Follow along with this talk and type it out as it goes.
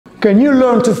Can you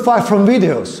learn to fight from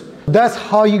videos? That's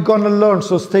how you're gonna learn,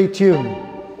 so stay tuned.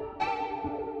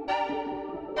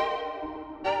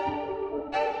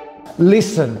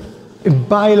 Listen, in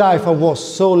my life I was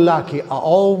so lucky. I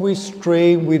always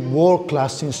trained with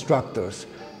world-class instructors,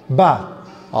 but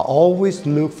I always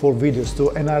look for videos too,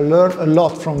 and I learn a lot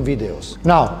from videos.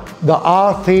 Now, there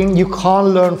are things you can't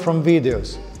learn from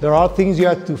videos. There are things you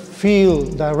have to feel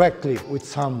directly with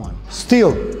someone.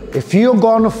 Still, if you're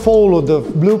gonna follow the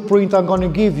blueprint I'm gonna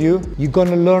give you, you're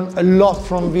gonna learn a lot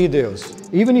from videos.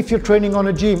 Even if you're training on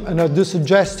a gym, and I do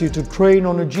suggest you to train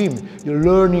on a gym, your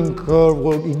learning curve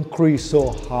will increase so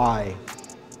high.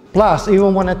 Plus,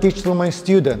 even when I teach to my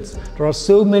students, there are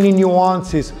so many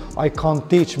nuances I can't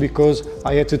teach because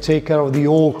I had to take care of the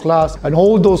whole class, and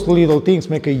all those little things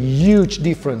make a huge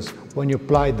difference when you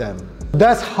apply them.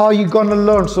 That's how you're gonna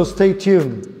learn, so stay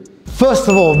tuned. First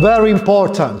of all, very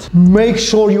important, make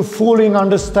sure you fully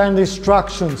understand the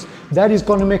instructions. That is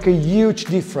gonna make a huge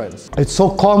difference. It's so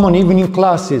common even in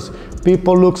classes.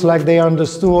 People look like they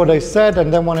understood what I said,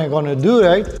 and then when I'm gonna do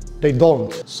it, they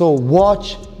don't. So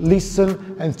watch,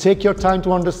 listen, and take your time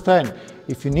to understand.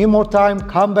 If you need more time,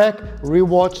 come back,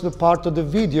 rewatch the part of the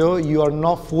video you are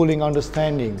not fully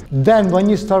understanding. Then when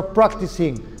you start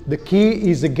practicing, the key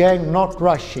is again not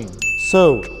rushing.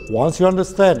 So once you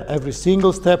understand every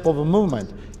single step of a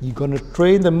movement, you're gonna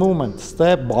train the movement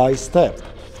step by step.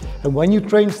 And when you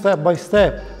train step by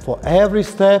step, for every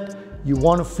step, you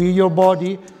wanna feel your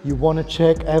body, you wanna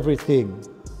check everything.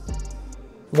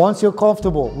 Once you're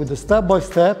comfortable with the step by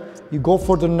step, you go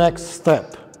for the next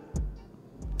step.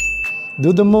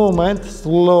 Do the movement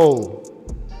slow.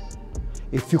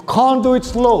 If you can't do it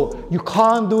slow, you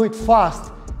can't do it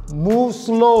fast. Move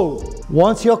slow.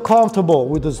 Once you're comfortable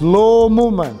with the slow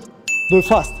movement, do it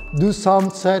fast. Do some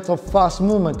sets of fast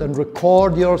movement and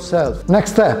record yourself.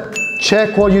 Next step,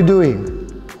 check what you're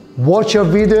doing. Watch your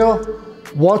video,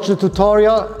 watch the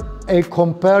tutorial, and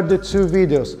compare the two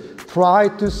videos. Try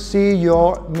to see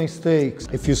your mistakes.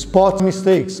 If you spot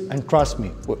mistakes, and trust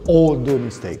me, we all do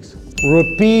mistakes.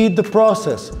 Repeat the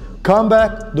process. Come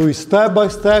back, do it step by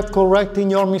step, correcting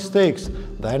your mistakes.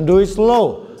 Then do it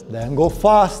slow. Then go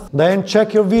fast, then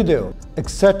check your video,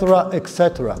 etc.,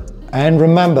 etc. And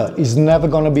remember, it's never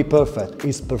gonna be perfect.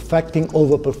 It's perfecting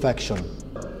over perfection.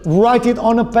 Write it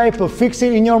on a paper, fix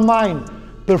it in your mind.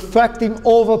 Perfecting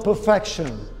over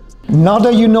perfection. Now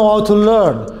that you know how to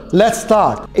learn, let's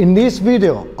start. In this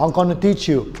video, I'm gonna teach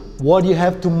you what you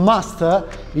have to master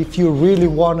if you really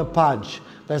wanna punch.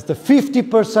 That's the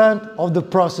 50% of the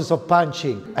process of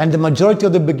punching. And the majority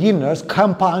of the beginners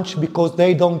can't punch because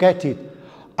they don't get it.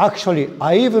 Actually,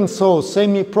 I even saw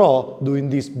semi-pro doing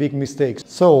these big mistakes.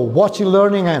 So watch your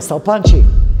learning and start punching.